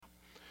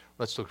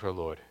Let's look to our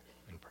Lord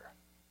in prayer.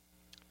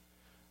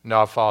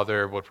 Now,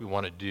 Father, what we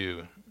want to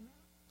do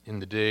in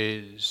the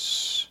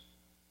days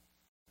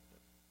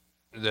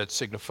that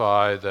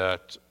signify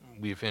that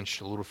we've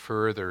inched a little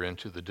further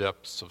into the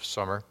depths of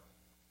summer,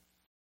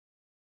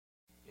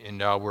 and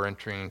now we're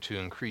entering into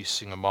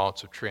increasing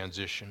amounts of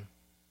transition.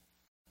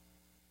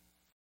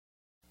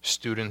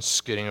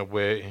 Students getting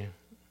away,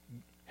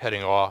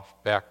 heading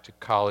off back to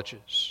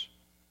colleges.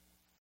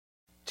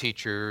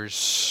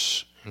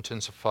 Teachers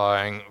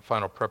intensifying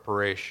final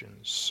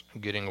preparations,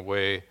 getting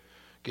away,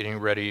 getting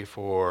ready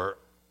for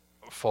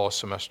fall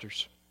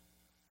semesters.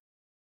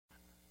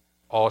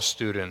 All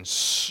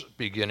students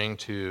beginning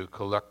to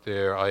collect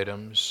their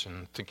items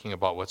and thinking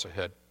about what's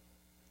ahead.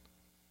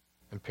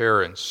 And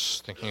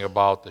parents thinking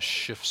about the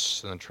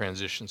shifts and the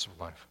transitions of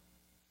life.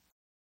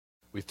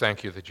 We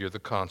thank you that you're the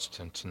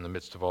constant in the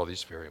midst of all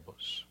these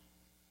variables.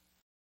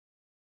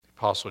 The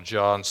Apostle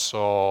John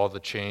saw the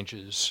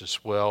changes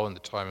as well in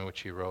the time in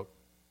which he wrote.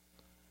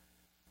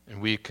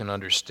 And we can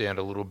understand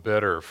a little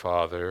better,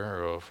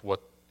 Father, of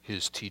what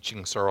his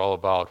teachings are all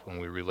about when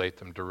we relate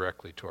them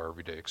directly to our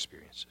everyday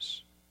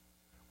experiences,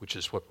 which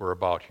is what we're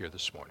about here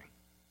this morning.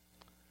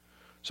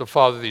 So,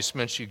 Father, these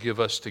minutes you give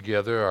us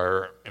together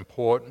are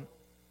important,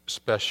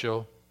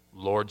 special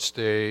Lord's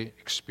Day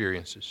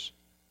experiences.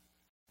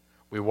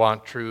 We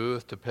want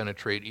truth to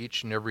penetrate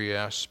each and every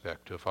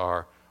aspect of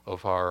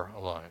our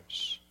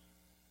lives.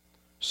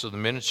 So the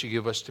minutes you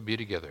give us to be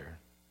together,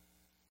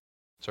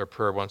 it's our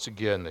prayer once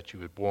again that you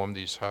would warm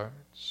these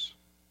hearts,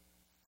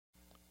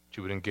 that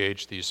you would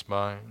engage these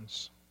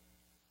minds,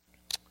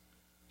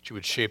 that you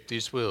would shape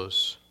these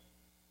wills.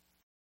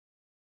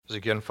 As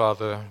again,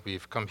 Father,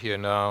 we've come here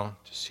now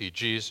to see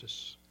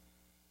Jesus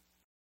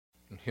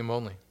and him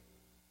only.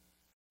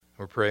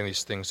 We're praying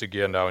these things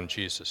again now in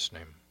Jesus'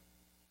 name.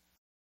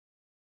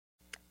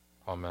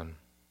 Amen.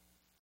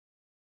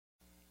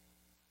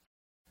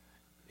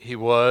 He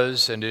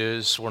was and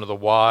is one of the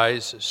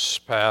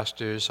wisest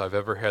pastors I've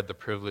ever had the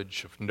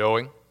privilege of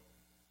knowing.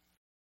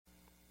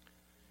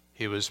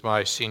 He was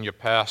my senior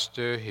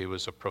pastor. He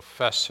was a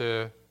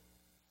professor.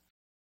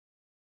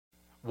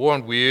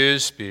 Warren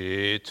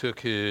Wiersbe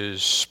took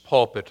his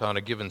pulpit on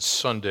a given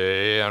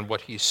Sunday, and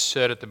what he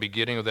said at the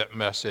beginning of that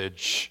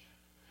message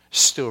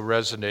still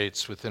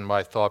resonates within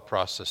my thought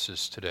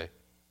processes today.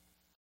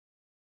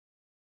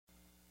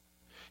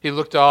 He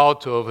looked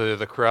out over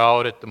the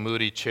crowd at the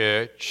Moody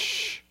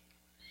Church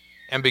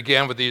and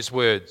began with these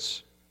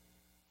words: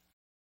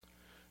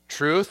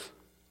 "Truth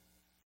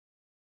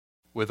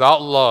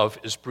without love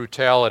is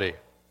brutality.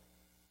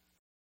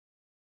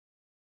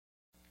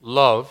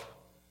 Love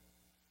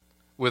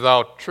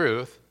without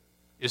truth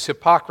is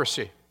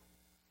hypocrisy.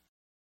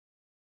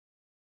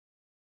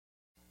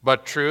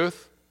 But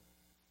truth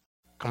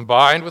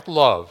combined with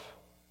love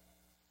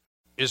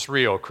is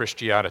real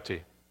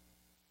Christianity."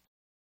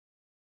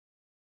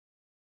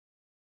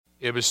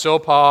 It was so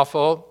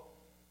powerful,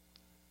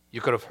 you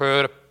could have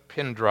heard a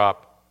pin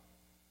drop.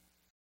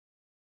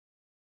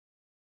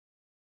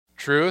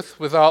 Truth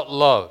without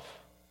love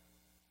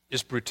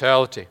is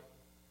brutality.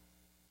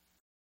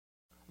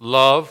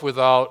 Love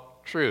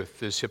without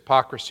truth is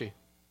hypocrisy.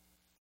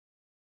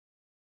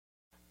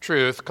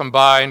 Truth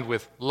combined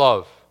with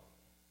love,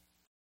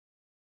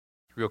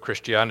 real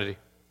Christianity.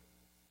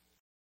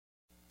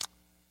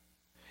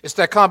 It's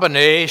that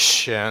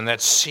combination that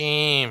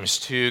seems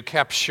to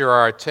capture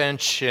our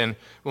attention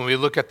when we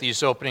look at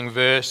these opening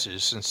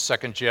verses in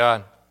 2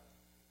 John.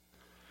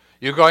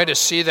 You're going to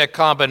see that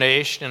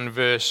combination in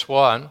verse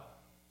 1.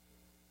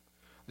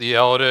 The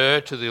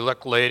elder to the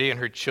elect lady and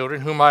her children,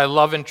 whom I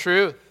love in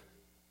truth.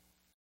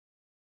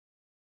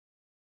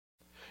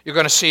 You're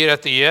going to see it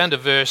at the end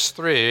of verse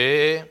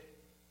 3,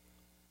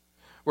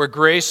 where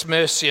grace,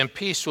 mercy, and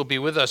peace will be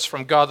with us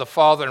from God the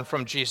Father and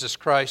from Jesus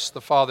Christ,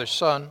 the Father's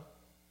Son,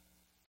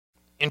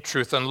 in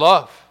truth and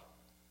love.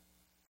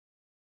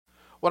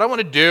 What I want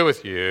to do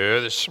with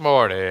you this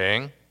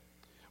morning,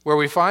 where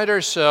we find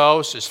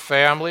ourselves as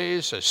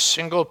families, as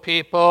single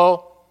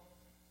people,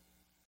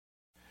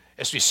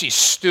 as we see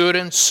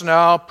students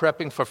now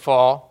prepping for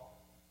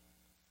fall,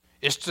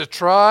 is to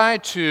try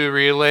to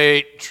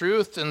relate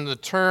truth in the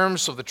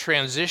terms of the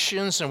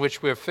transitions in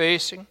which we're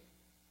facing,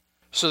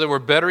 so that we're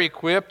better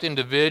equipped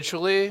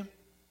individually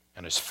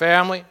and as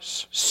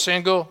families,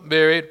 single,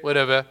 married,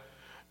 whatever,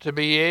 to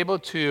be able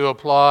to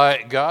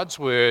apply God's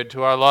word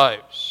to our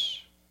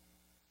lives.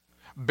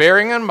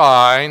 Bearing in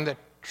mind that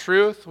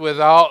truth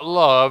without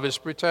love is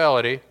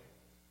brutality,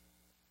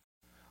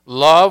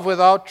 love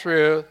without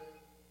truth,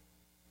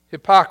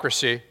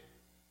 hypocrisy,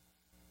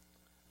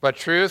 but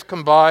truth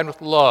combined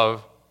with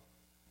love,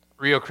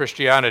 real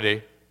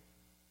Christianity.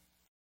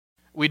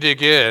 We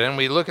dig in and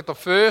we look at the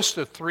first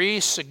of three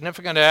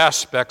significant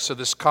aspects of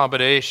this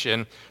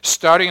combination,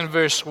 starting in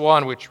verse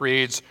 1, which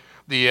reads,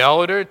 the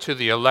elder to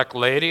the elect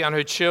lady and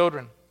her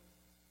children,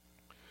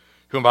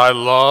 whom I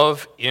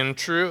love in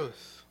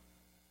truth.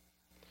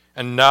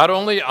 And not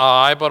only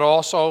I, but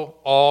also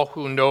all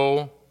who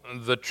know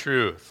the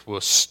truth.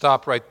 We'll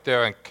stop right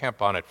there and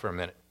camp on it for a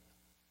minute.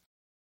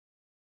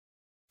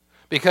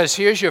 Because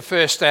here's your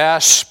first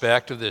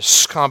aspect of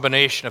this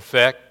combination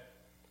effect.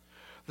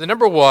 The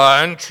number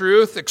one,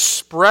 truth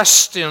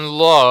expressed in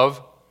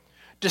love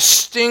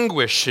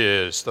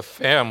distinguishes the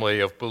family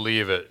of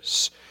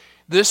believers.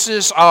 This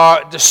is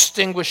our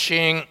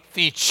distinguishing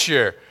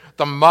feature,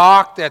 the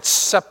mark that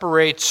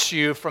separates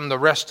you from the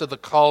rest of the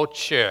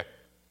culture.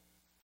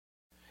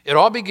 It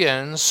all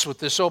begins with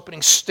this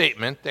opening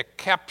statement that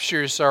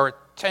captures our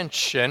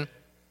attention.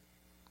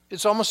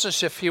 It's almost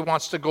as if he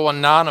wants to go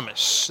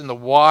anonymous in the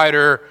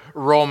wider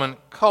Roman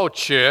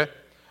culture,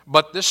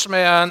 but this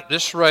man,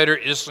 this writer,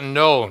 is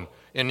known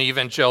in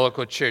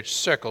evangelical church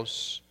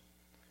circles.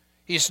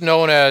 He's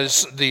known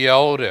as the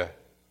elder.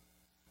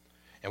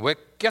 And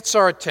what gets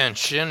our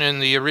attention in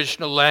the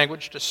original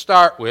language to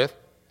start with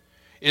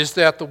is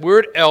that the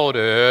word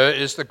elder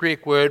is the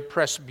Greek word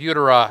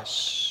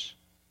presbyteros.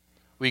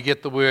 We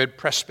get the word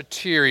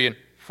Presbyterian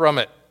from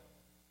it.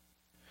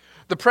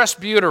 The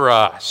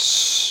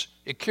presbyteros,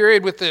 it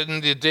carried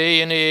within the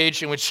day and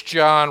age in which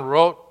John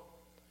wrote,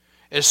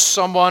 as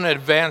someone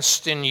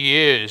advanced in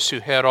years who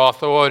had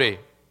authority.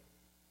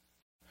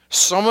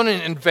 Someone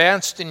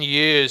advanced in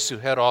years who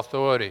had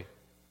authority.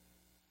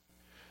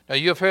 Now,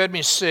 you've heard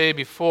me say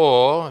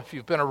before, if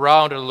you've been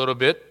around it a little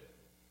bit,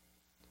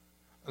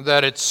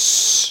 that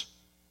it's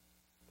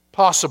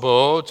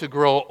possible to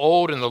grow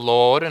old in the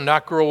Lord and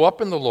not grow up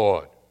in the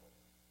Lord.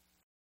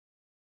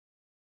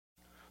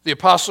 The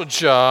Apostle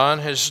John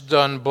has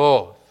done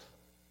both.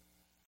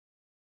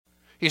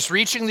 He's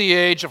reaching the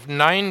age of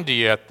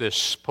 90 at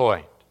this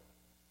point.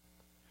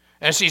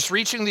 As he's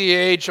reaching the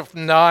age of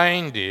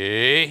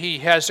 90, he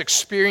has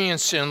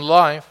experience in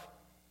life,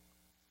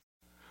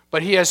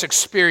 but he has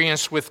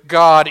experience with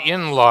God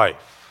in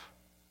life.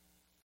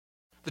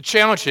 The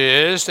challenge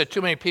is that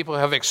too many people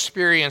have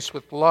experience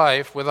with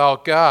life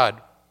without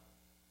God.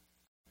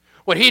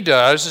 What he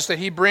does is that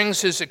he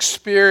brings his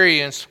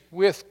experience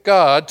with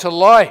God to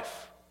life.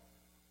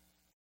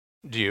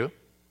 Do you?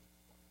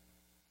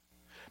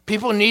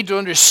 People need to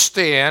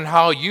understand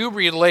how you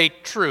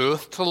relate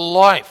truth to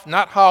life,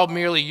 not how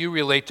merely you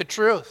relate to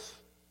truth.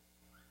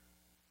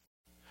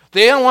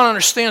 They don't want to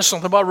understand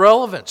something about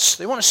relevance.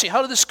 They want to see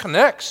how this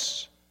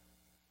connects.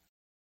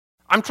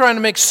 I'm trying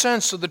to make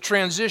sense of the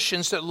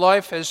transitions that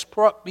life has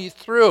brought me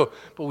through,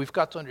 but we've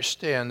got to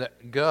understand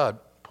that God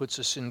puts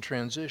us in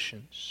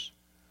transitions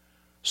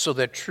so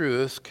that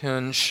truth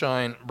can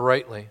shine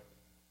brightly.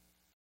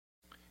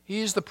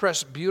 He's the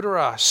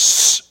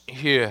presbyteros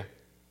here.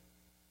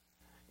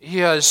 He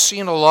has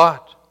seen a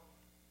lot.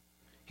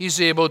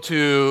 He's able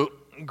to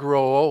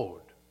grow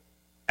old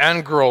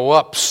and grow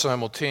up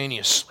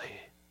simultaneously.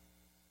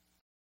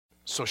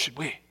 So should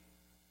we.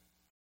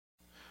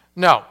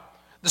 Now,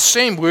 the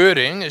same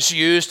wording is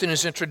used in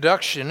his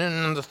introduction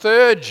in the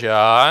 3rd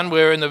John,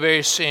 where in the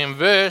very same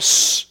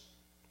verse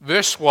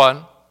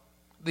 1,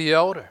 the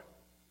elder.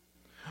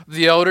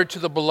 The elder to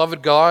the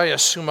beloved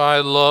Gaius, whom I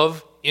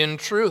love in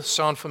truth.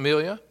 Sound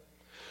familiar?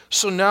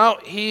 So now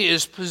he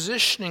is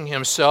positioning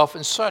himself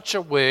in such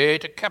a way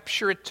to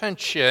capture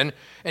attention,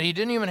 and he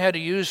didn't even have to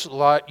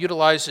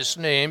utilize his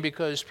name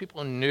because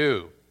people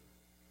knew.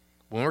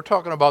 When we're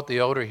talking about the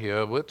elder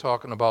here, we're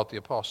talking about the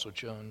Apostle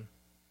John.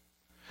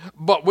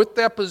 But with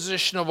that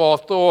position of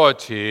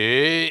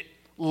authority,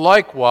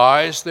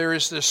 likewise, there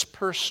is this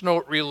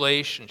personal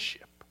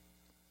relationship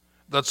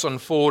that's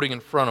unfolding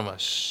in front of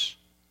us.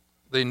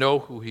 They know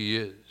who he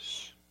is.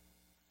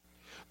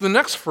 The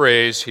next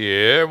phrase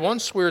here,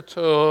 once we're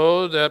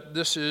told that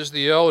this is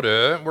the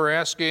elder, we're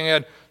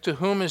asking, to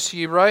whom is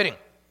he writing?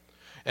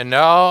 And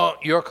now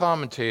your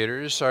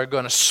commentators are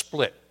going to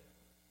split.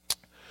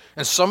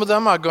 And some of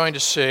them are going to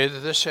say that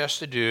this has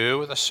to do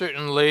with a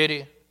certain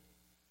lady.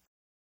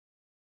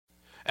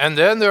 And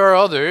then there are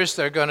others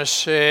that are going to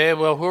say,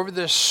 well, whoever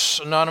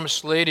this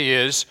anonymous lady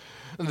is,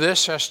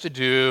 this has to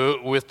do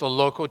with the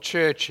local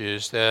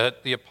churches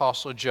that the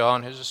Apostle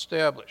John has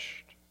established.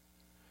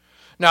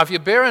 Now, if you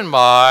bear in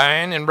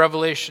mind in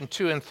Revelation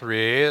 2 and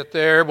 3 that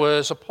there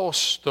was a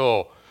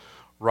postal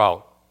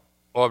route,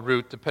 or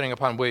route, depending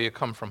upon where you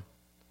come from.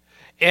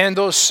 And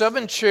those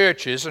 7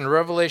 churches in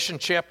Revelation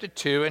chapter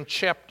 2 and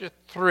chapter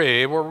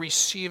 3 were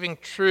receiving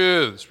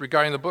truths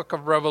regarding the book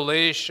of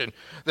Revelation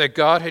that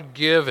God had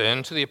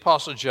given to the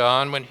Apostle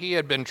John when he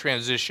had been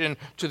transitioned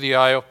to the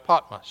Isle of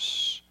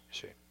Patmos.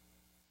 See,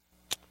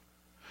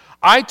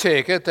 I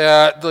take it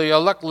that the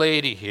elect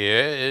lady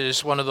here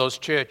is one of those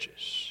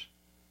churches.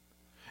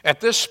 At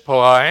this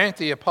point,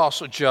 the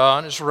Apostle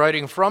John is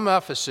writing from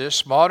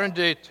Ephesus,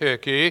 modern-day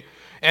Turkey,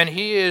 and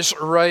he is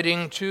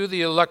writing to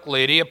the elect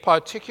lady, a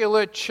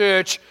particular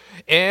church,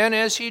 and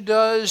as he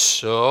does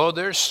so,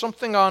 there's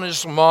something on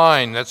his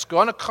mind that's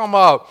going to come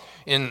out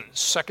in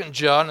 2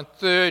 John and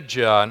 3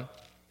 John.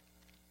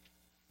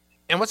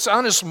 And what's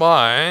on his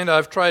mind,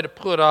 I've tried to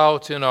put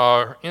out in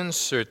our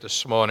insert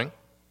this morning.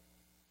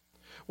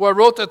 Well, I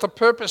wrote that the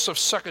purpose of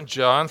 2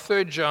 John,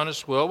 3 John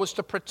as well, was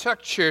to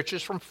protect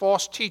churches from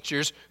false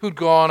teachers who'd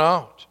gone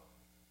out.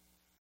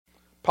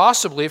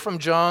 Possibly from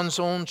John's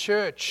own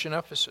church in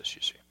Ephesus,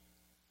 you see.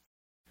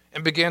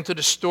 and began to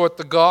distort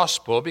the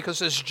gospel,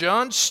 because as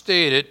John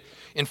stated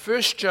in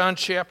 1 John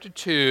chapter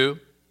 2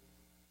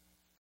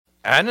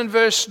 and in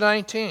verse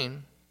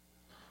 19,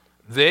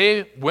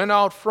 they went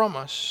out from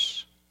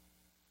us,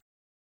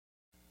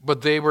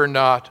 but they were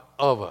not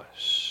of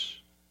us.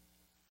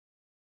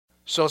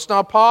 So it's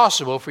not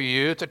possible for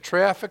you to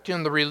traffic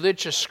in the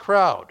religious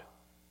crowd.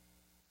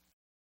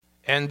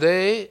 And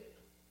they're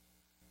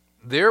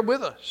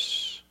with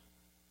us,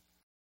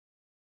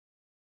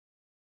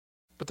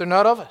 but they're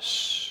not of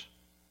us.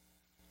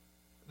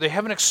 They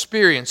haven't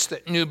experienced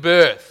that new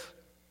birth,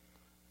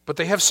 but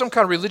they have some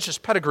kind of religious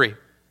pedigree.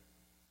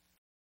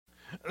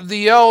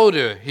 The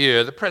elder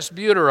here, the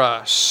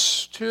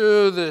presbyteros,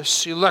 to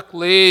this elect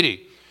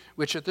lady,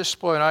 which at this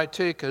point I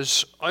take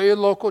as a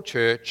local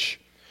church.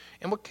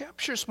 And what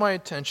captures my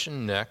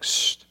attention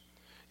next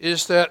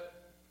is that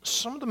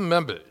some of the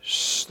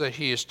members that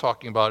he is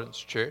talking about in this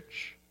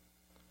church,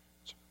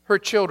 her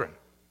children.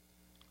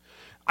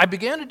 I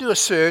began to do a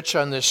search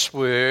on this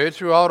word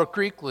throughout a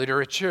Greek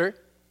literature,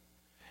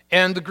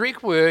 and the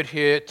Greek word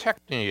here,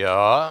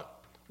 teknia,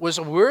 was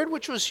a word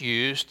which was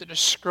used to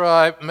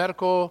describe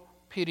medical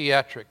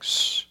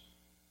pediatrics.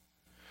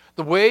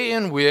 The way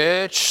in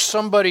which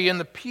somebody in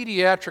the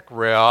pediatric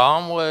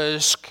realm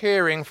was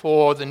caring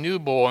for the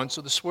newborns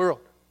of this world.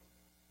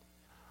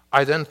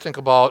 I then think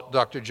about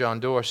Dr. John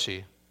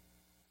Dorsey,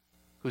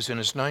 who's in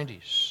his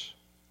 90s.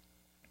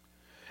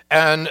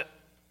 And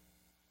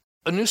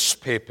a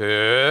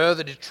newspaper,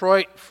 the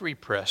Detroit Free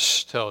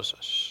Press, tells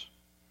us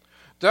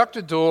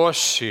Dr.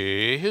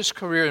 Dorsey, his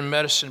career in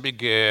medicine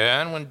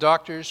began when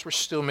doctors were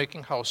still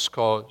making house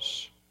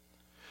calls,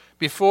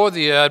 before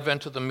the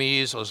advent of the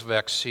measles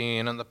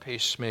vaccine and the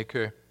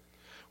pacemaker,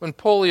 when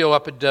polio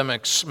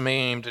epidemics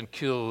maimed and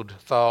killed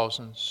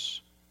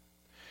thousands.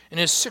 In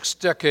his 6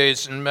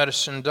 decades in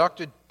medicine,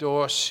 Dr.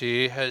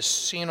 Dorsey has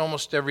seen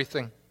almost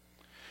everything.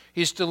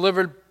 He's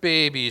delivered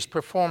babies,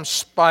 performed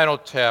spinal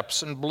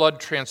taps and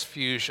blood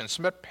transfusions,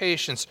 met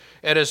patients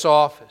at his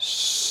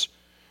office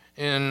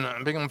in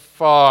Bingham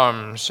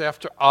Farms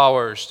after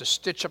hours to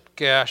stitch up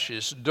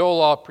gashes,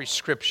 dole out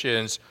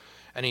prescriptions,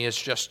 and he has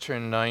just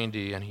turned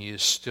 90 and he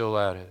is still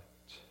at it.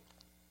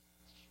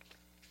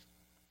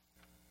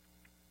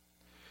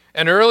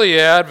 An early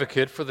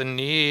advocate for the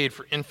need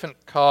for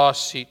infant car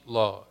seat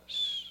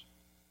laws.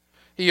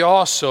 He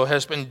also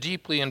has been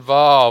deeply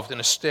involved in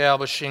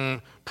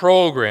establishing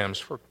programs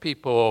for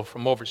people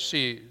from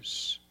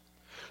overseas.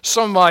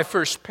 Some of my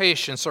first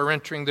patients are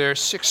entering their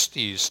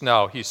 60s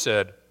now, he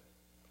said.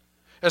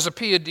 As a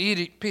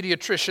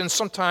pediatrician,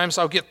 sometimes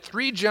I'll get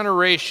 3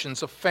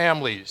 generations of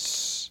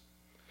families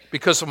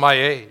because of my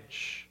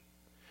age,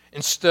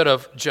 instead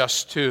of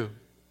just 2.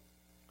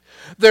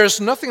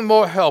 There's nothing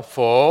more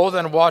helpful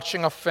than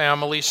watching a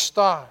family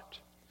start.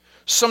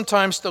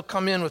 Sometimes they'll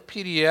come in with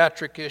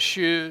pediatric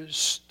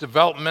issues,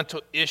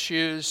 developmental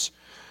issues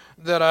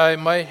that I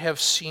might have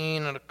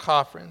seen at a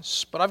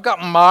conference, but I've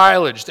got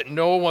mileage that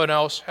no one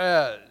else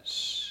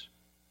has.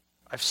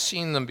 I've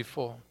seen them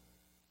before,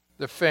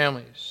 their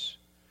families.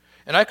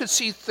 And I could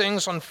see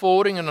things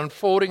unfolding and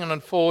unfolding and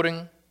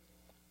unfolding.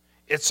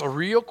 It's a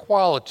real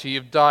quality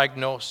of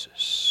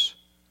diagnosis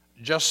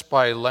just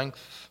by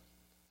length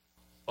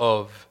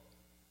of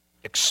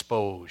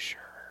exposure.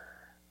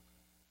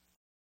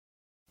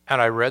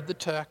 And I read the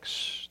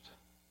text,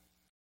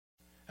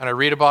 and I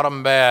read about a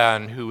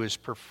man who is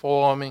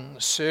performing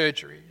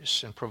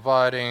surgeries and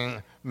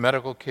providing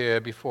medical care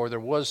before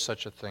there was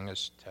such a thing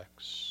as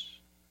text.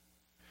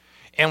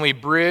 And we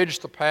bridge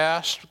the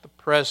past with the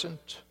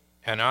present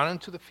and on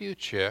into the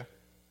future.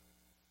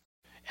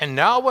 And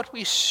now what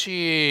we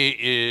see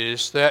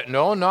is that,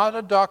 no, not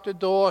a Dr.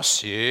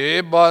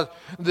 Dorsey, but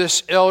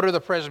this elder, the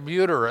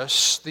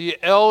presbyteros, the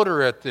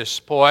elder at this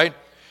point,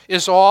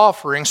 is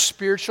offering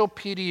spiritual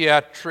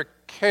pediatric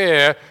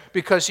care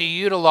because he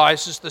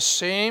utilizes the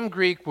same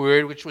Greek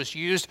word which was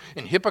used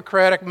in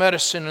Hippocratic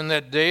medicine in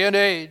that day and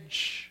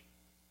age,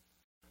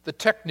 the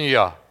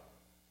teknia,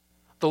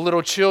 the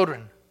little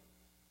children.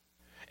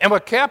 And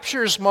what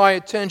captures my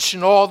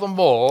attention all the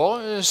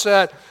more is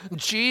that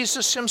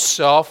Jesus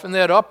himself in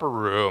that upper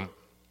room,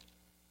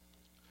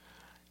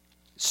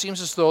 it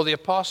seems as though the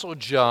Apostle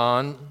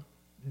John,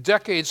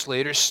 decades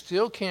later,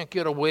 still can't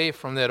get away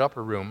from that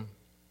upper room.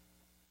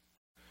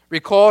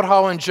 Recall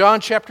how in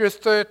John chapter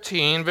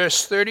 13,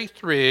 verse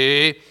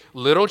 33,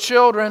 little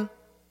children,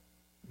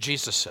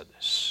 Jesus said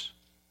this.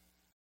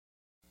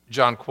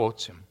 John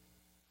quotes him.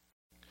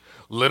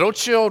 Little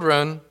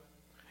children,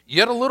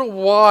 yet a little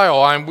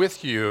while I'm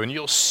with you, and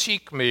you'll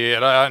seek me.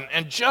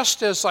 And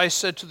just as I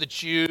said to the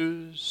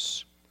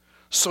Jews,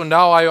 so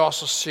now I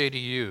also say to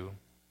you,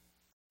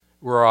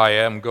 where I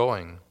am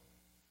going,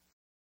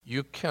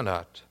 you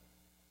cannot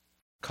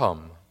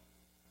come.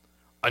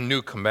 A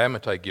new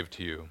commandment I give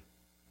to you,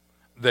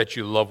 that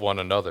you love one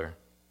another.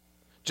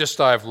 Just as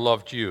I have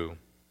loved you,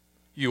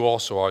 you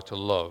also are to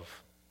love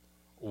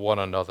one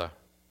another.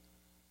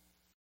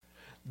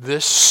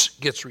 This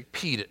gets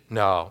repeated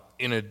now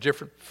in a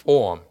different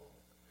form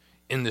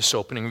in this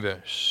opening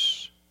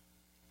verse.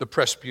 The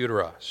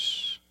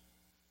presbyteros.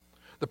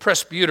 the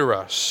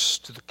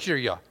presbyteros, to the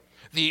Kyria,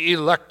 the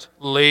elect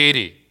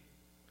lady,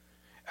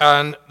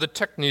 and the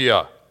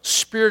technia,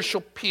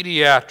 spiritual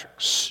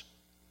pediatrics.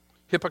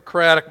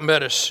 Hippocratic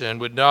medicine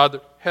would nod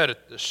their head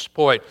at this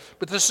point.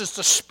 But this is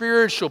the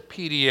spiritual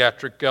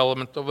pediatric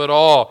element of it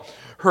all.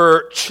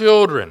 Her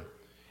children.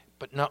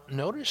 But now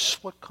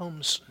notice what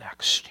comes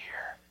next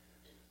here.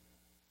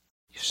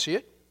 You see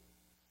it?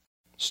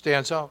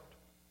 Stands out.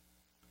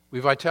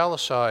 We've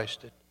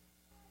italicized it.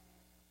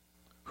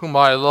 Whom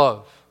I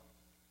love.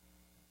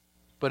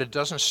 But it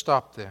doesn't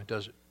stop there,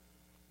 does it?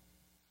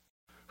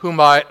 Whom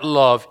I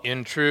love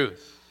in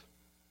truth.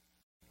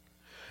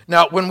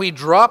 Now, when we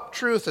drop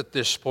truth at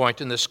this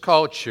point in this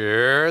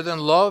culture, then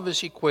love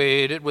is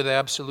equated with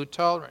absolute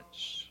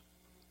tolerance.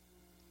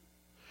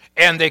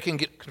 And they can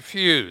get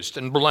confused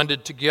and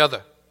blended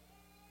together.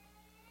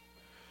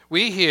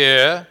 We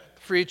here,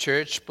 the Free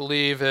Church,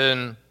 believe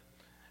in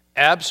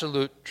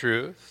absolute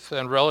truth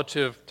and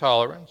relative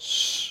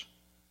tolerance,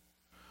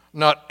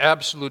 not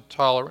absolute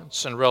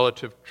tolerance and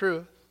relative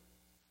truth.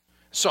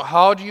 So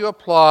how do you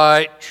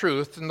apply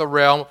truth in the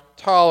realm of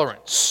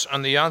tolerance?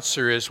 And the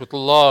answer is with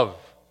love.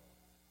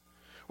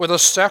 With the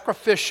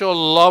sacrificial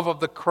love of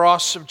the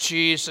cross of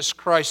Jesus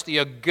Christ, the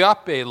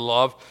agape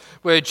love,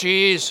 where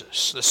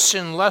Jesus, the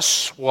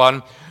sinless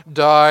one,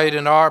 died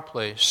in our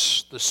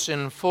place, the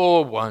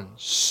sinful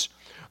ones,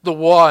 the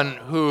one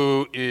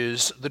who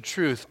is the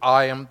truth.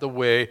 I am the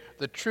way,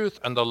 the truth,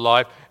 and the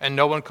life, and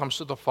no one comes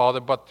to the Father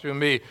but through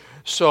me.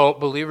 So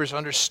believers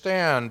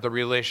understand the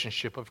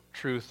relationship of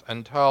truth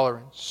and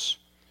tolerance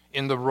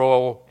in the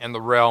role and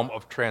the realm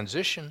of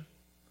transition,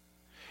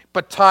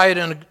 but tie it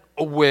in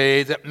a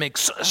way that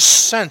makes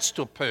sense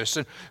to a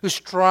person who's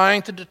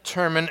trying to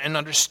determine and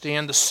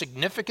understand the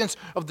significance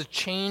of the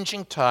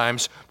changing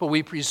times, but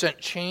we present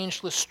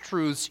changeless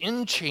truths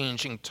in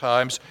changing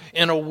times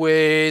in a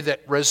way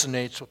that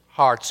resonates with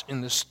hearts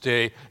in this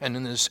day and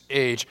in this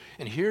age.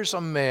 And here's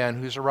a man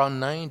who's around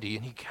 90,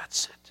 and he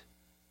gets it.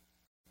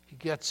 He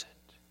gets it.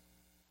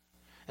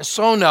 And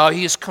so now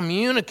he is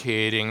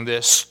communicating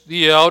this,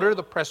 the elder,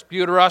 the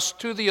presbyteros,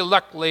 to the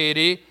elect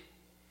lady,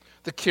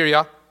 the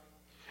Kyria,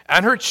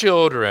 and her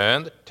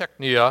children, the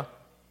technia.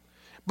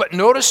 But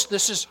notice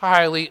this is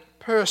highly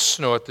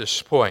personal at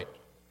this point.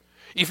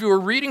 If you were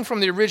reading from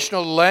the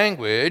original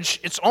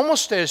language, it's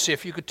almost as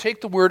if you could take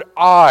the word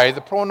I,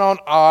 the pronoun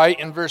I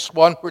in verse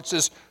 1, where it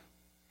says,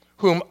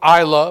 whom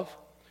I love,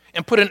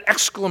 and put an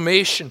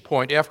exclamation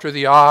point after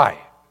the I.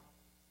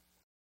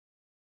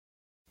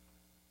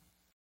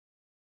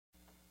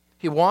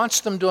 He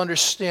wants them to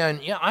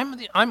understand, yeah,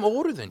 I'm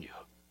older than you.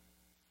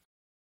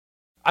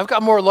 I've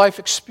got more life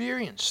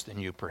experience than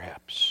you,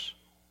 perhaps.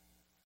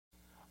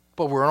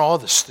 But we're in all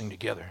this thing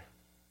together.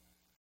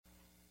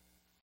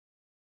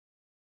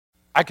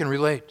 I can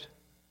relate.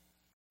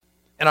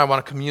 And I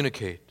want to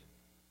communicate.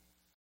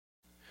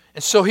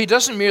 And so he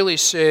doesn't merely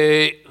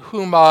say,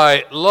 whom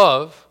I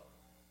love,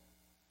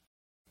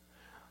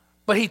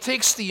 but he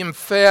takes the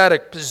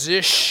emphatic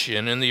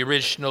position in the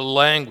original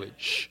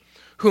language,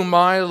 whom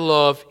I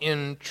love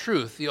in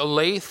truth, the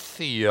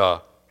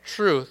aletheia,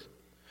 truth.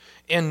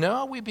 And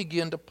now we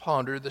begin to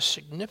ponder the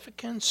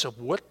significance of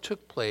what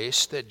took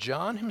place that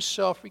John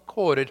himself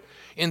recorded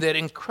in that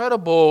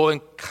incredible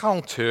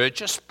encounter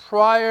just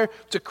prior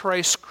to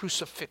Christ's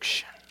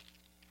crucifixion.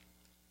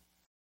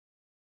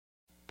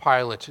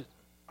 Pilate,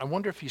 I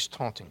wonder if he's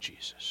taunting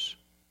Jesus.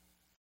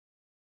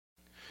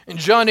 In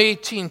John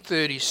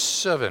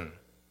 18:37,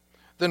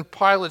 then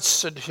Pilate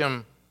said to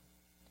him,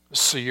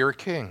 so you're a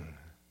king.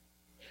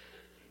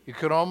 You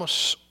can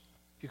almost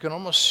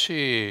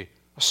see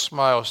a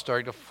smile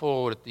starting to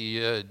fold at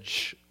the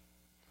edge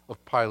of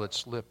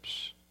Pilate's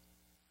lips.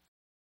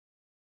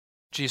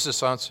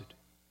 Jesus answered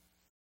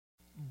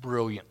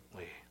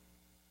brilliantly.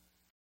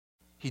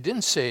 He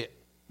didn't say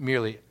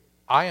merely,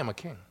 I am a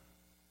king.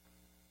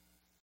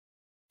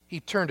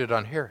 He turned it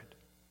on Herod.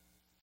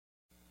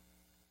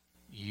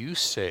 You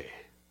say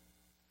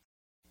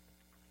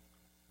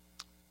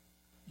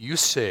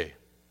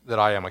that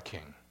I am a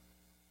king.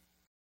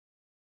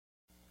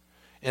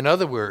 In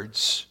other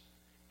words,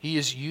 he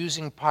is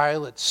using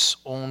Pilate's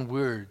own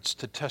words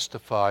to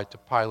testify to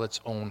Pilate's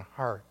own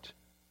heart.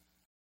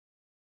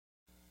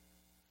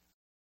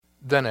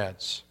 Then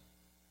adds,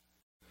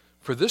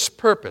 for this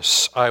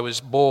purpose I was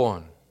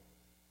born.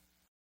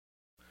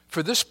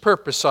 For this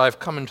purpose I have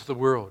come into the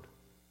world,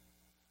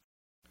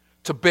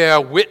 to bear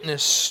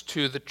witness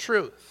to the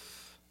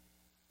truth.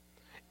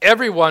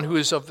 Everyone who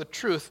is of the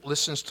truth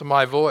listens to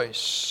my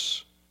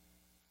voice.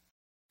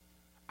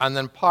 And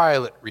then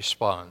Pilate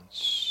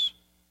responds,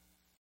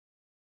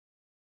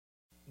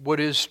 what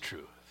is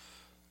truth?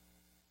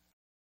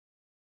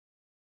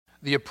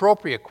 The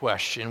appropriate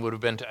question would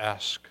have been to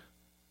ask,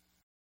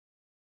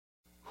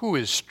 who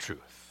is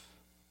truth?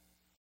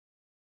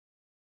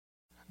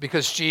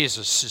 Because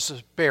Jesus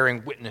is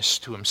bearing witness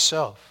to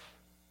himself.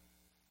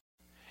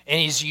 And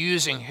he's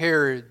using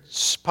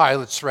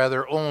Pilate's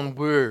own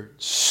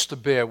words to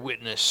bear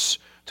witness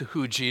to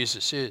who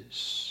Jesus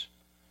is.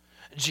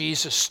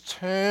 Jesus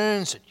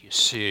turns it, you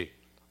see,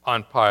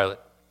 on Pilate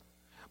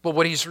But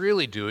what he's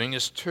really doing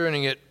is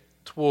turning it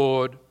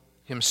toward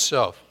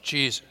himself,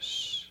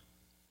 Jesus.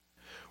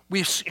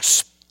 We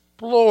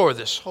explore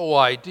this whole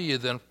idea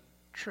then of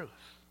truth.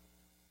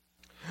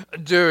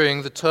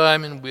 During the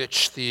time in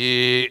which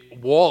the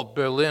wall of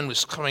Berlin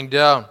was coming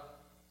down,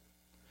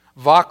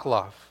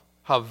 Václav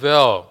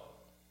Havel,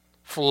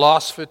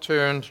 philosopher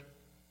turned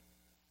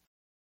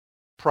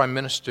Prime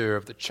Minister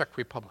of the Czech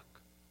Republic.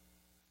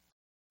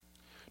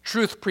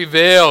 Truth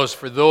prevails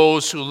for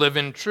those who live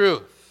in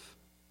truth,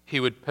 he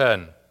would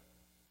pen.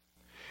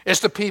 As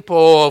the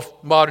people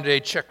of modern-day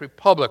Czech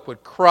Republic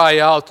would cry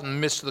out in the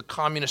midst of the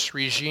communist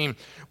regime,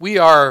 we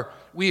are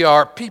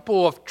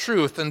people of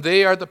truth, and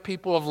they are the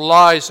people of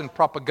lies and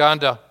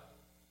propaganda.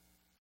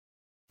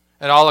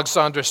 And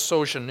Alexander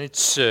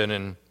Solzhenitsyn,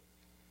 in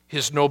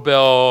his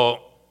Nobel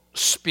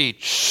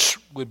speech,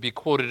 would be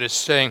quoted as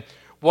saying,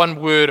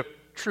 "One word of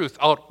truth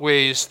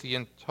outweighs the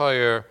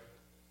entire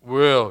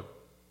world."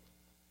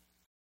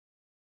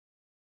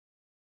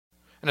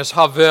 And as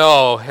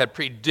Havel had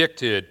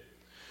predicted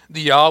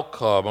the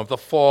outcome of the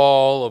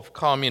fall of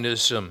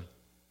communism,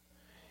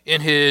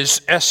 in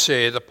his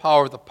essay, The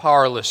Power of the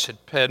Powerless,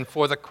 had penned,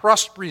 "For the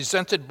crust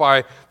presented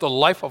by the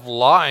life of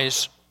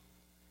lies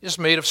is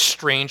made of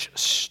strange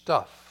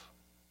stuff.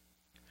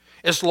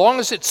 As long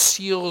as it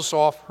seals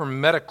off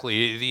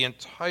hermetically the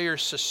entire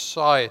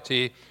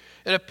society,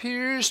 it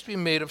appears to be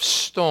made of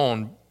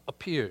stone,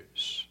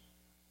 appears.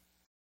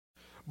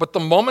 But the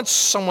moment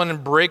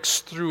someone breaks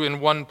through in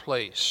one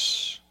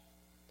place,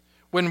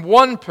 when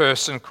one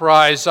person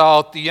cries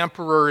out, 'The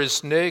emperor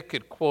is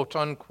naked,' quote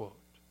unquote,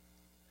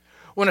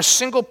 when a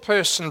single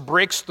person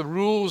breaks the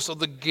rules of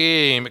the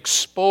game,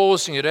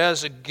 exposing it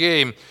as a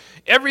game,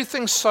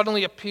 everything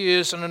suddenly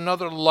appears in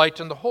another light,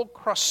 and the whole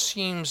crust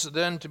seems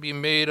then to be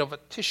made of a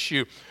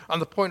tissue on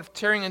the point of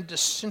tearing and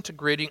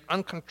disintegrating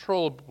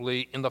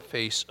uncontrollably in the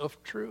face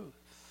of truth."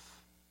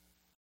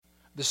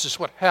 This is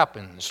what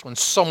happens when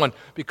someone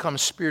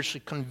becomes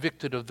spiritually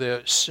convicted of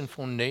their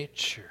sinful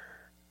nature,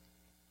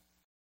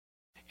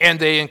 and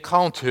they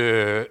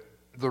encounter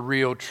the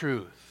real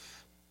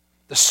truth,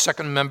 the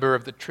second member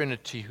of the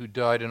Trinity who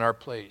died in our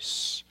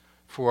place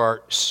for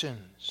our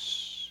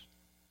sins.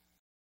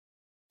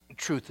 The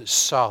truth is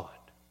solid,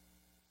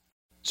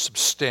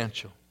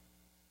 substantial.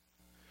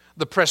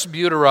 The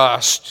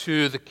presbyteros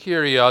to the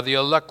Kyria, the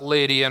elect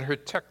lady and her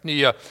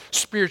technia,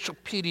 spiritual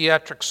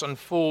pediatrics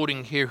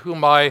unfolding here,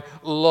 whom I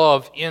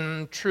love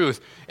in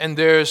truth. And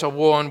there's a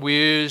Warren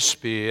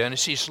Wiersbe, and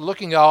as he's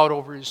looking out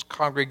over his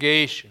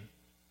congregation,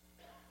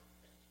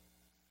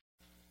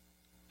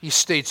 he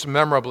states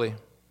memorably,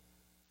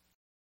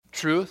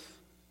 "Truth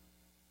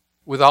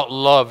without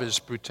love is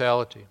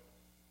brutality.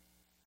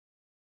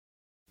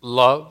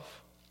 Love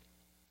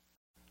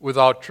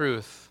without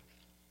truth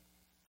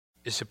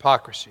is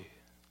hypocrisy.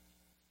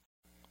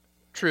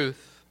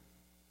 Truth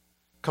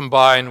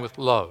combined with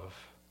love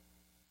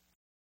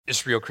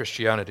is real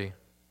Christianity."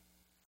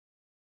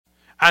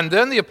 And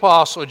then the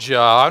Apostle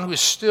John, who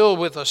is still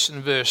with us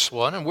in verse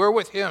 1, and we're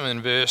with him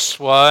in verse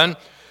 1,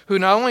 who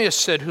not only has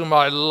said, "Whom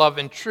I love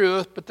in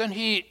truth," but then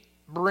he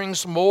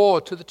brings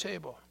more to the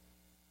table.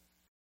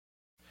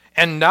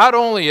 "And not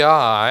only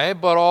I,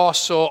 but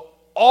also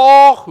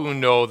all who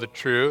know the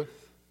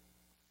truth."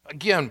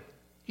 Again,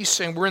 he's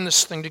saying we're in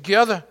this thing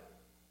together.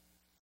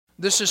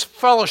 This is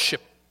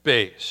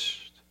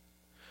fellowship-based.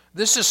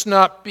 This is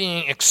not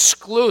being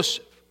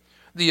exclusive.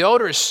 The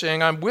elder is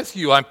saying, "I'm with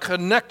you. I'm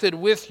connected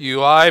with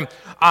you. I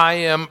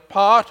am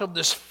part of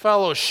this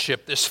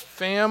fellowship, this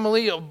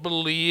family of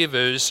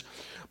believers."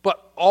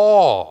 But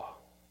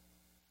all,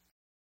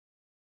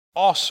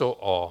 also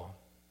all,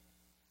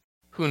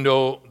 who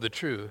know the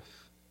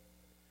truth.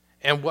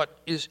 And what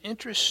is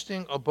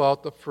interesting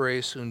about the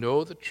phrase "who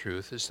know the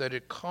truth" is that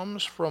it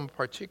comes from a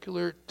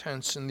particular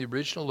tense in the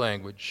original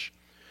language.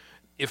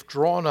 If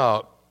drawn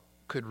out,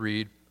 could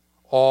read,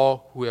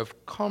 "all who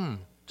have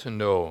come to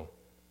know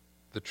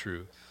the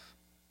truth."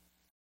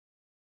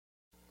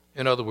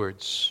 In other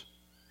words,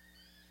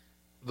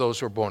 those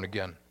who are born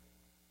again.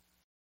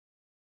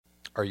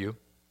 Are you?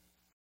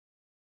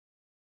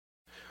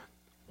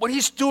 What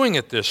he's doing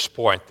at this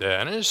point,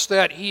 then, is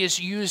that he is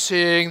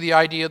using the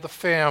idea of the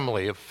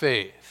family of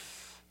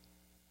faith.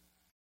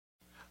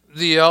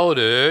 The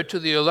elder to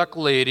the elect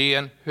lady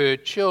and her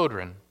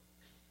children.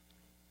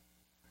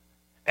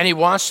 And he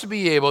wants to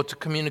be able to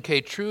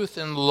communicate truth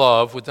and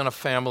love within a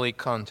family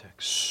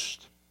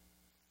context.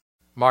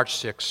 March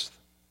 6th,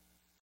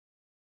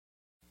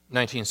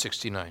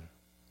 1969.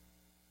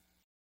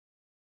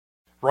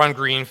 Ron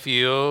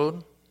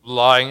Greenfield,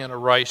 lying in a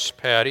rice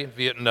paddy in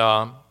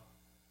Vietnam,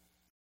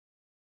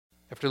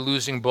 after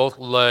losing both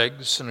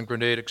legs in a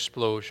grenade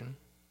explosion.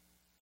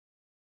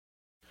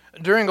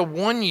 During a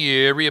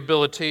one-year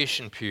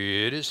rehabilitation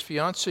period, his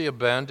fiancée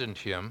abandoned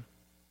him,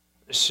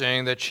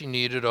 saying that she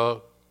needed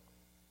a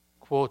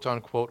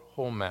quote-unquote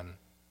home man.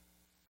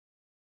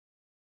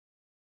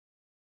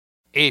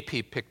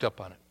 AP picked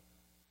up on it.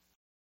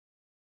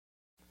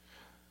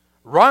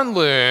 Ron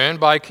learned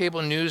by a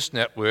cable news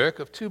network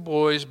of two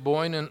boys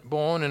born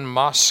in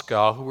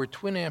Moscow who were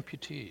twin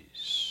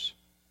amputees.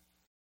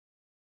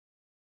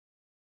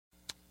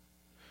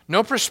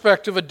 No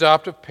prospective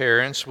adoptive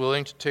parents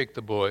willing to take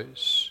the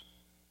boys.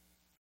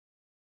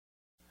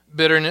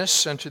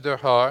 Bitterness entered their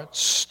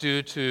hearts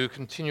due to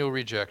continual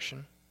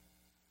rejection.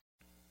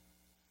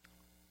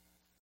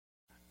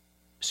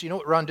 So you know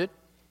what Ron did?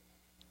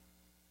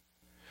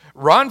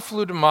 Ron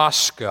flew to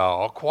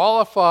Moscow,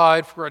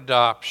 qualified for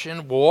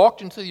adoption,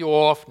 walked into the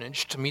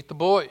orphanage to meet the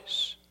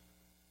boys.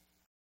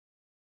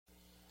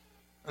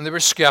 And they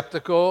were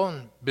skeptical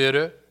and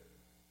bitter,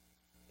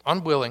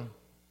 unwilling,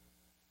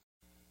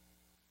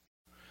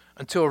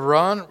 until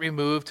Ron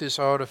removed his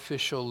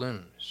artificial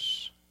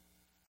limbs,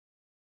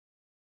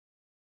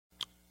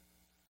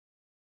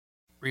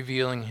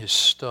 revealing his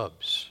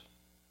stubs.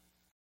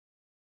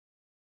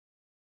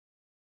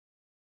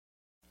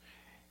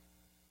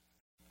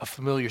 A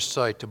familiar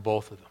sight to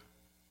both of them.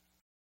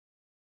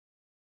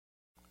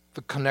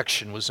 The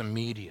connection was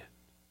immediate.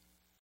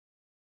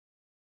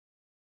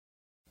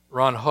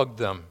 Ron hugged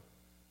them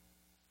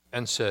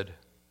and said,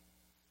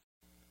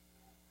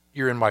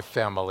 "You're in my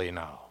family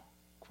now,"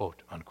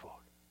 quote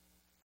unquote.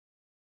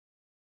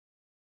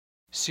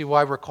 See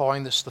why we're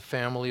calling this the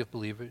family of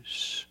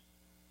believers?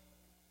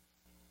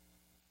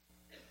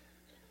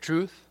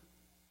 Truth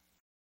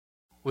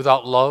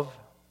without love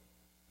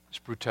is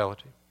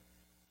brutality.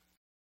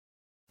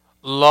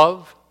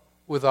 Love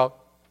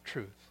without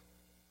truth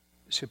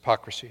is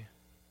hypocrisy.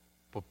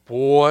 But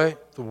boy,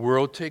 the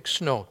world takes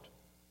note.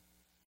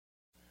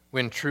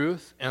 When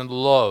truth and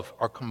love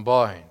are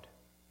combined,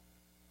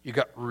 you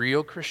got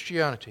real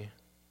Christianity.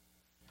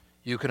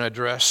 You can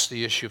address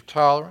the issue of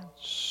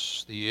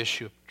tolerance, the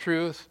issue of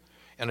truth,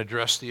 and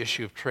address the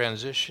issue of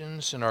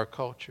transitions in our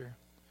culture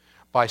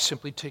by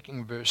simply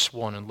taking verse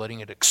 1 and letting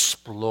it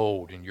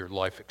explode in your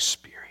life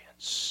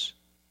experience.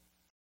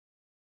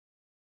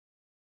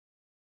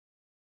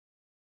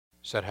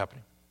 Is that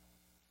happening?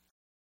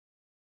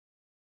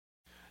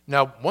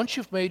 Now, once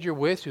you've made your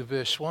way through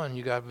verse 1,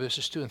 you got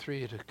verses 2 and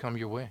 3 to come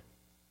your way.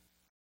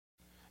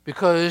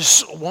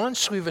 Because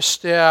once we've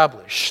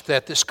established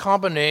that this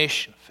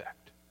combination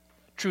effect,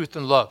 truth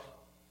and love,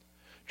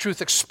 truth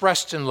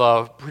expressed in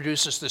love,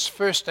 produces this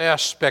first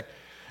aspect,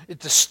 it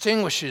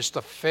distinguishes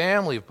the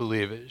family of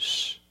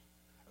believers.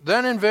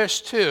 Then in verse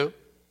 2,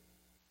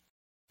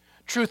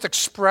 truth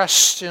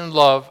expressed in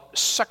love,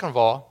 second of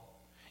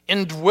all,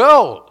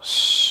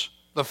 indwells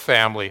the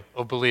family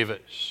of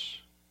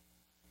believers.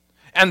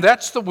 And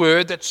that's the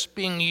word that's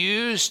being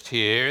used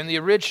here in the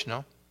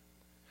original.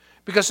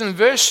 Because in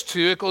verse 2,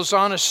 it goes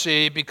on to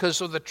say,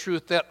 because of the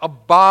truth that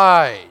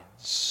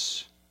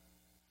abides.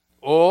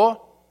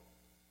 Or,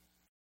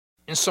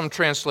 in some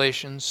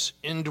translations,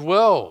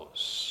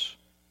 indwells.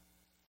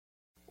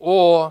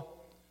 Or,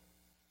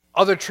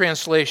 other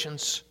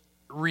translations,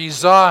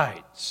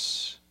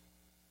 resides.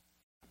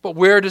 But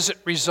where does it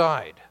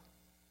reside?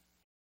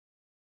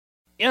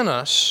 In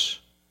us,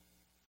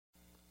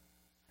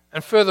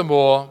 and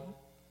furthermore,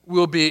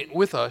 will be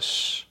with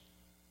us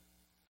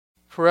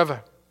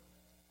forever.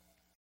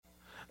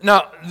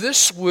 Now,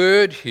 this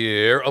word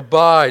here,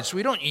 abides,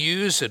 we don't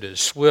use it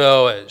as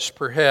well as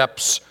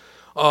perhaps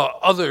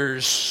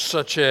others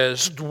such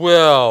as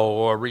dwell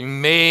or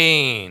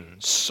remain,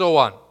 so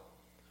on.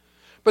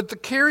 But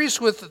it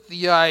carries with it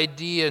the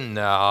idea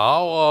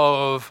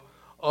now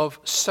of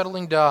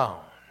settling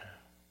down.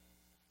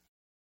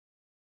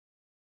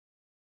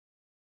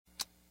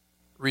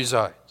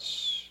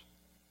 Resides.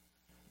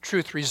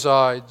 Truth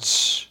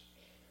resides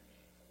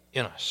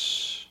in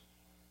us.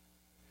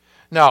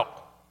 Now,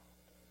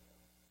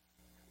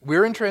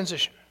 we're in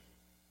transition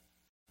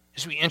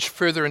as we inch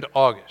further into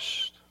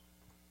August.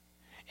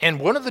 And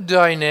one of the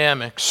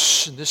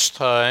dynamics this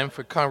time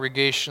for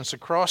congregations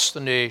across the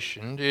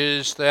nation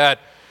is that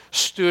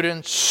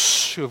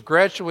students who have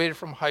graduated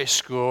from high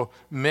school,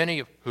 many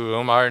of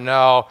whom are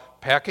now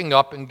packing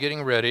up and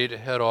getting ready to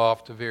head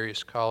off to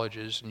various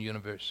colleges and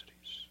universities.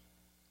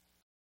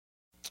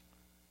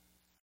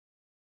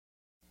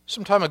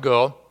 Some time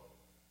ago,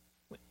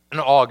 in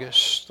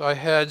August, I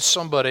had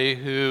somebody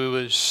who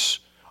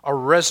was a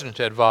resident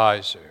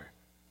advisor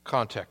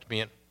contact me,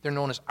 and they're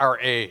known as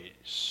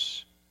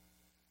RAs.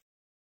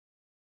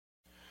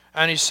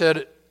 And he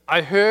said,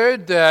 I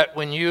heard that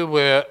when you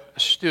were a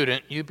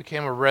student, you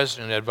became a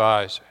resident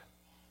advisor.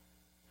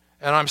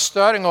 And I'm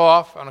starting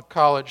off on a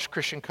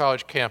Christian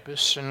college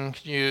campus, and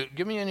can you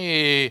give me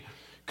any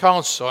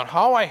counsel on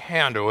how I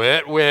handle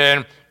it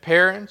when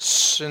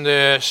parents and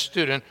the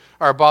student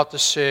are about to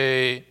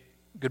say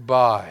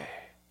goodbye?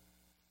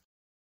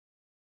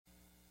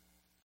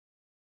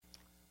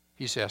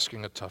 He's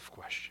asking a tough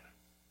question.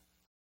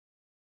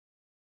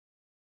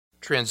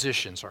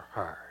 Transitions are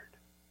hard.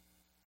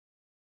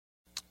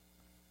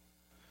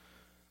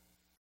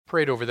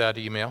 Prayed over that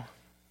email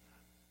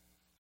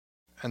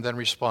and then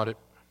responded,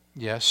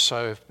 yes,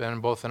 I've been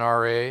both an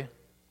RA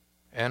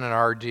and an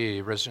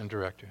RD, resident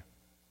director.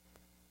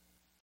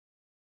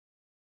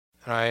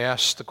 And I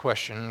asked the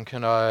question,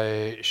 can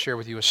I share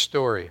with you a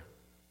story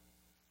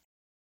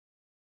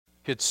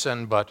hit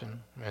send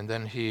button, and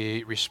then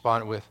he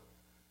responded with,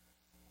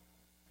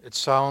 "It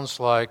sounds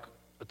like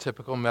a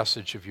typical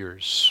message of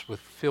yours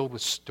filled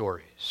with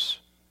stories."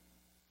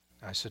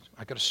 I said,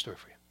 "I got a story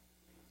for you.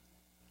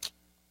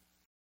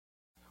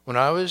 When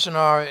I was an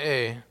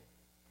RA,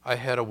 I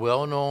had a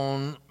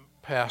well-known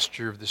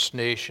pastor of this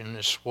nation and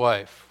his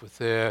wife with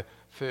their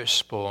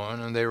firstborn,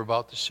 and they were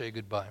about to say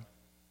goodbye.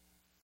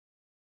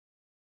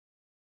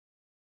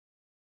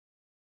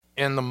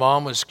 And the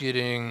mom was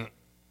getting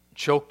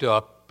choked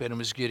up, and it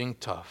was getting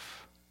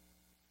tough.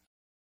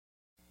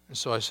 And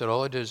so I said,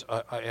 all I did is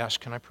I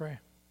asked, "Can I pray?"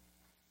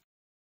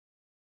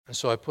 And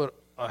so I put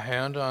a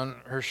hand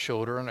on her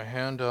shoulder and a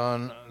hand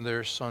on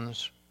their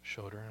son's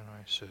shoulder, and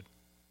I said,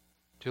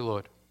 "Dear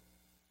Lord,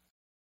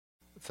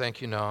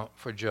 thank you now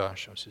for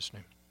Josh," that was his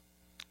name.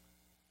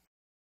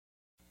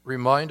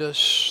 "Remind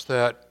us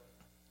that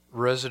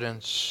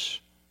residence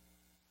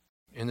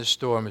in this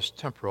storm is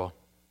temporal.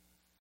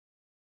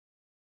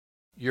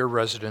 Your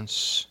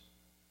residence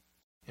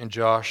in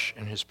Josh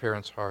and his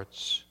parents'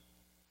 hearts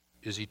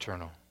is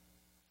eternal.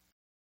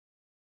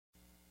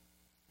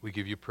 We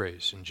give you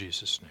praise in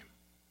Jesus' name.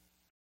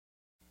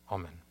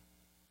 Amen."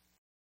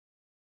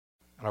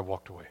 And I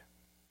walked away.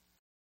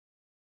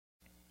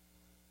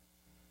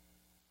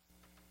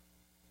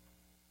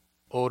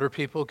 Older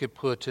people get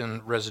put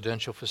in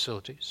residential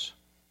facilities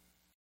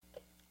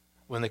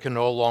when they can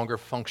no longer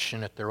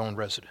function at their own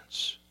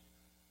residence.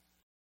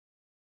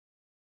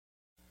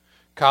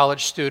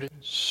 College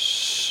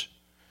students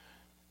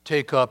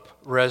take up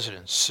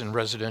residence in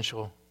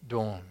residential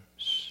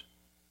dorms.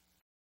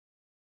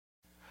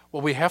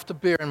 What we have to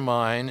bear in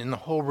mind in the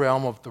whole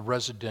realm of the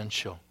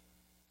residential,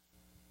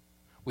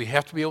 we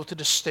have to be able to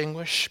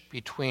distinguish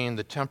between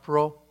the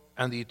temporal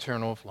and the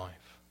eternal of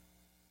life.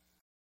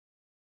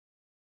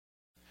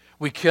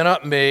 We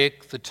cannot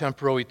make the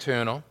temporal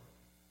eternal,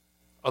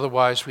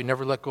 otherwise we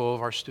never let go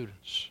of our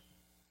students.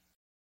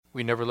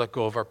 We never let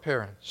go of our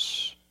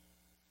parents.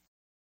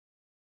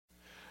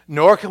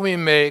 Nor can we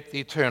make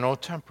the eternal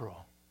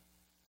temporal.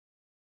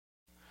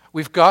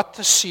 We've got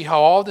to see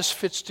how all this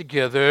fits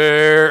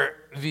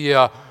together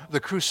via the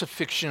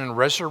crucifixion and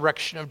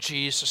resurrection of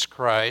Jesus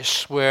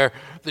Christ, where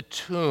the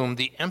tomb,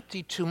 the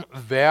empty tomb,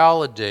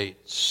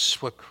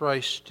 validates what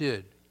Christ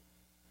did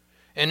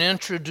and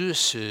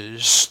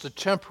introduces the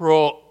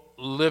temporal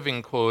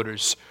living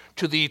quarters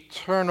to the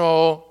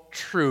eternal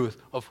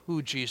truth of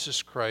who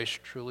Jesus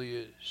Christ truly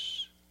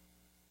is.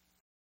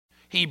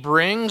 He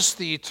brings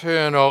the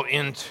eternal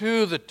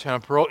into the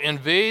temporal,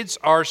 invades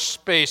our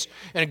space,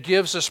 and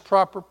gives us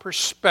proper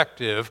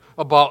perspective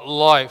about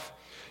life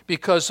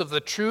because of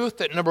the truth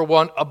that, number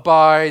one,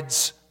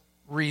 abides,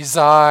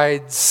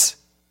 resides,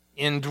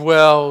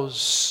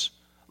 indwells,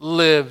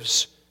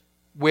 lives.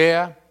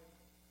 Where?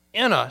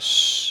 In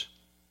us.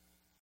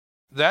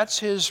 That's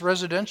his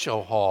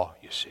residential hall,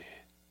 you see.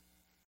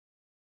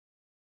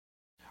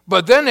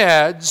 But then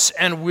adds,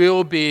 and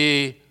will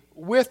be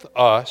with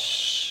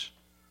us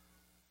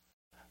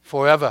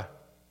forever.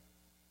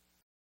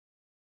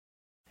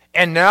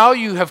 And now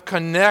you have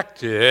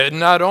connected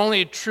not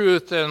only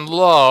truth and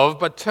love,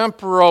 but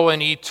temporal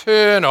and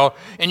eternal.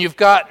 And you've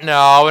got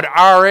now an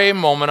RA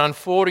moment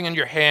unfolding in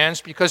your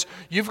hands because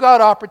you've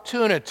got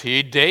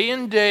opportunity day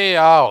in, day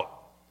out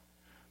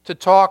to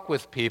talk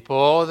with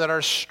people that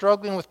are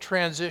struggling with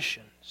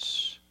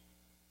transitions.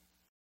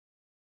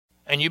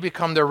 And you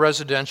become their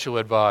residential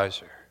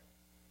advisor.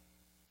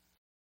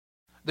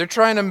 They're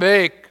trying to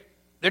make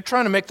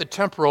the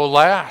temporal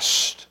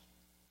last.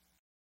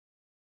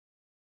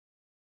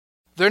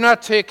 They're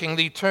not taking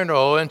the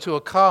eternal into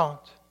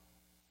account.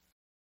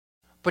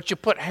 But you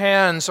put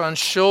hands on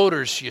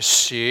shoulders, you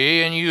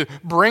see, and you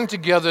bring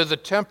together the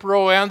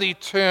temporal and the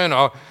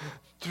eternal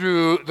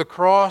through the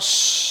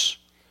cross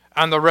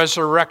and the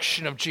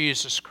resurrection of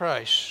Jesus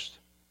Christ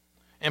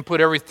and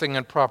put everything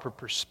in proper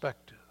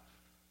perspective.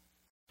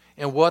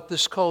 And what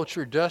this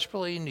culture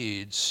desperately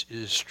needs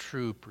is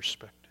true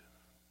perspective.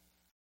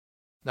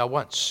 Now,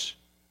 once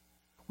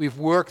we've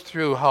worked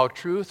through how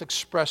truth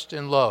expressed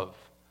in love,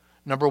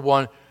 number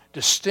one,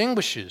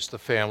 distinguishes the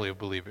family of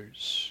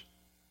believers,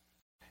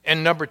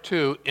 and number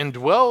two,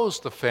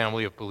 indwells the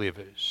family of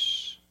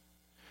believers,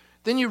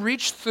 then you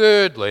reach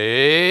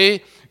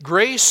thirdly,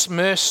 grace,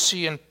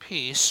 mercy, and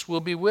peace will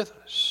be with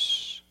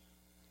us.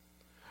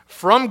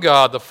 From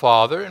God the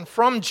Father and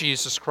from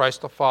Jesus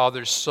Christ the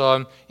Father's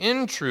Son,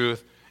 in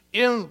truth,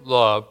 in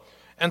love.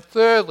 And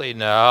thirdly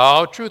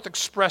now, truth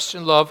expressed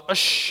in love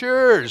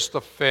assures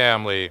the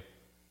family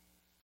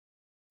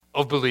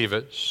of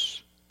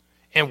believers.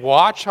 And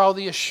watch how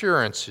the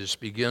assurances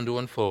begin to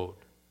unfold.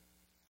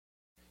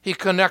 He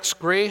connects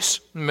grace,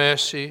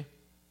 mercy,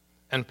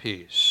 and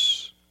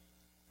peace.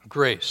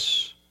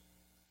 Grace,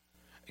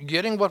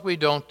 getting what we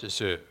don't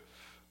deserve.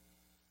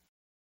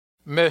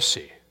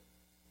 Mercy,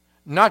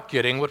 not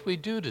getting what we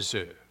do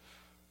deserve.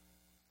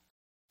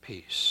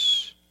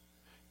 Peace,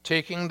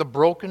 taking the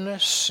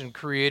brokenness and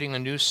creating a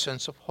new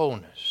sense of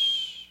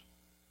wholeness.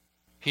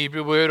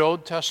 Hebrew word,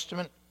 Old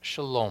Testament,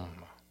 shalom.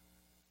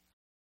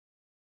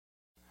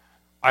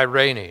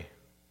 Irene,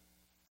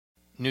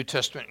 New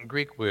Testament and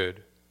Greek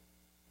word,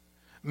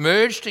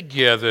 merge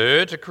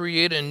together to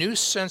create a new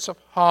sense of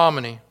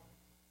harmony.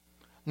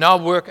 Now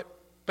work it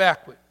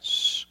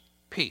backwards.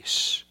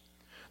 Peace.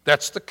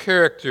 That's the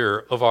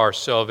character of our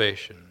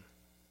salvation.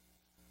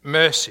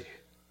 Mercy.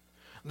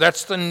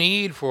 That's the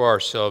need for our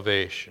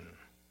salvation.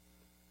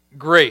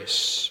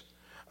 Grace.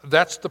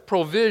 That's the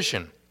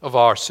provision of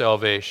our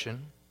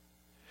salvation.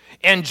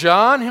 And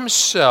John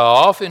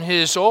himself, in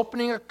his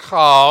opening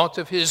account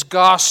of his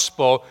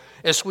gospel,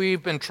 as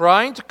we've been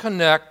trying to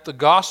connect the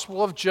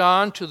Gospel of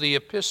John to the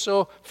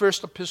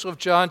first epistle of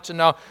John to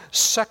now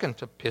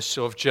second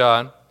epistle of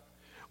John,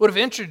 would have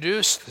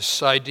introduced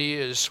this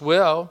idea as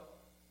well.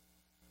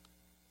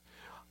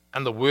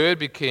 And the Word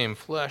became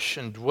flesh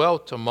and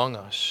dwelt among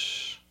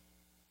us.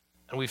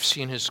 And we've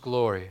seen his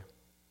glory.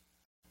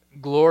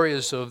 Glory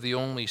is of the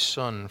only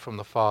Son from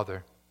the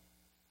Father,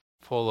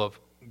 full of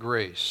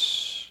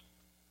grace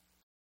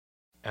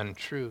and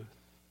truth.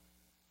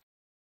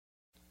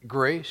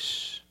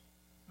 Grace,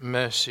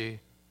 mercy,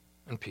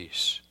 and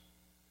peace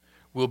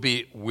will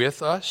be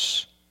with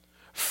us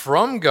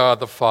from God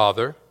the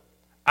Father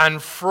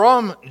and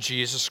from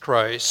Jesus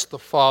Christ, the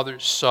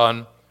Father's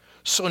Son.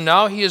 So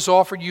now he has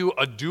offered you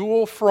a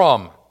dual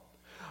from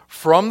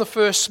the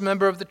first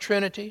member of the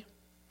Trinity,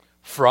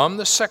 from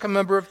the second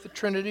member of the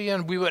Trinity,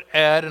 and we would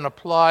add and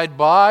applied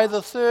by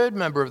the third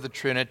member of the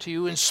Trinity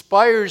who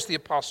inspires the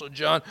Apostle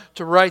John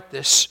to write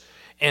this.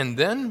 And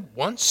then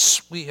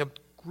once we have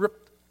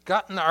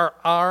gotten our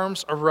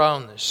arms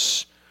around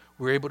this,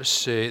 we're able to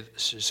say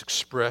this is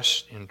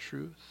expressed in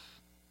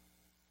truth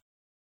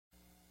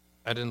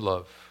and in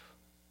love.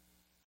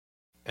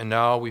 And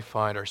now we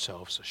find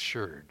ourselves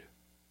assured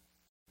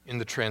in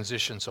the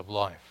transitions of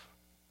life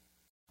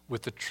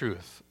with the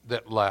truth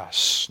that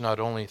lasts not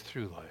only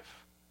through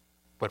life,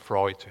 but for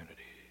all eternity.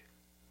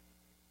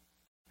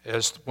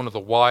 As one of the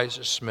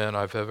wisest men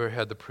I've ever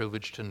had the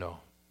privilege to know,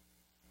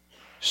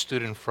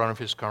 stood in front of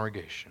his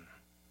congregation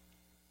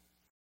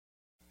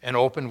and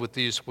opened with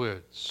these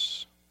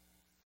words,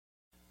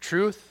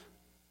 truth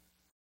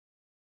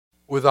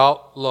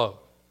without love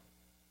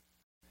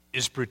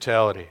is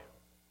brutality.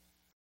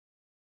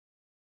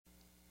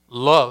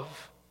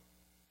 Love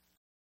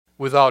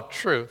without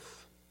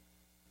truth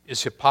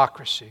is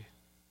hypocrisy.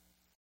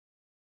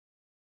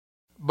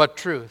 But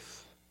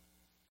truth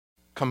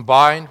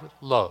combined with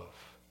love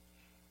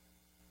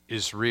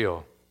is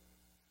real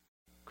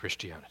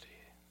Christianity.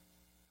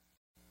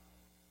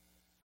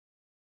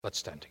 Let's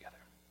stand together.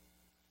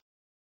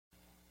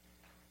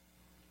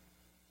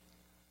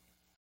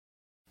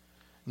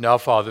 Now,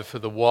 Father, for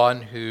the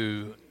one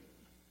who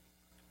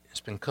has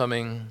been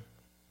coming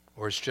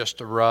or has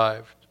just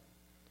arrived,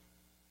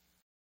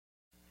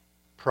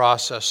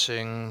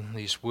 processing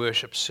these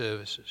worship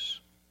services,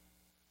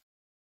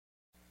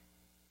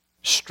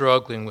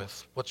 struggling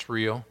with what's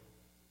real,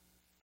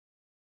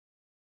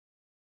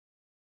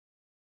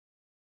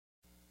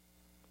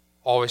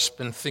 always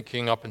been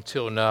thinking up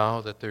until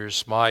now that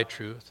there's my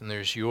truth and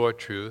there's your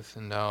truth,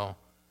 and now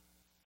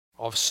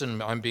all of a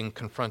sudden I'm being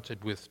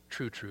confronted with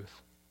true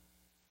truth.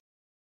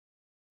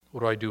 What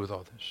do I do with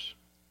all this?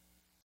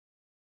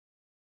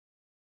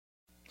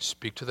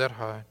 Speak to that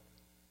heart.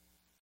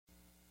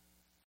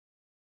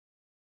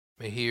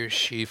 May he or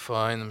she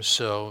find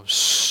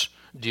themselves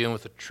dealing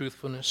with the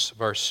truthfulness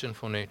of our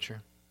sinful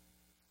nature.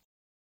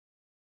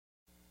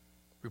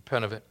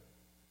 Repent of it.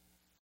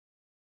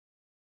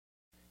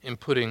 In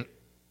putting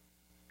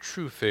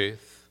true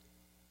faith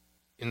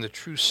in the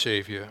true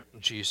Savior,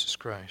 Jesus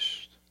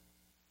Christ.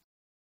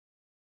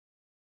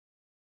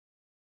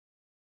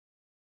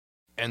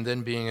 And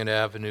then being an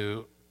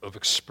avenue of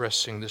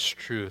expressing this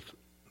truth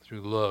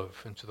through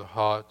love into the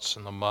hearts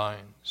and the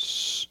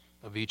minds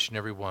of each and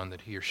every one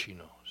that he or she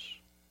knows.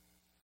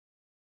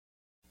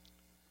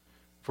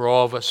 For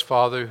all of us,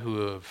 Father, who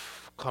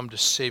have come to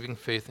saving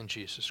faith in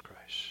Jesus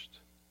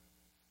Christ,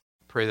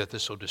 pray that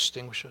this will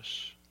distinguish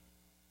us.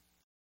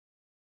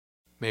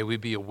 May we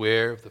be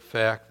aware of the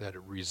fact that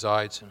it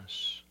resides in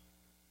us.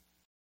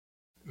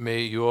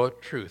 May your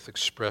truth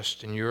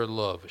expressed in your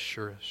love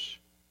assure us.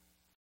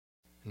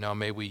 Now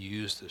may we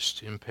use this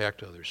to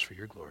impact others for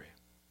your glory.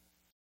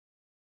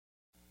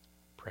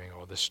 Praying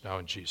all this now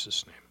in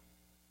Jesus' name.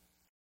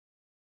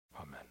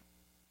 Amen.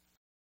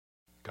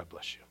 God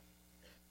bless you.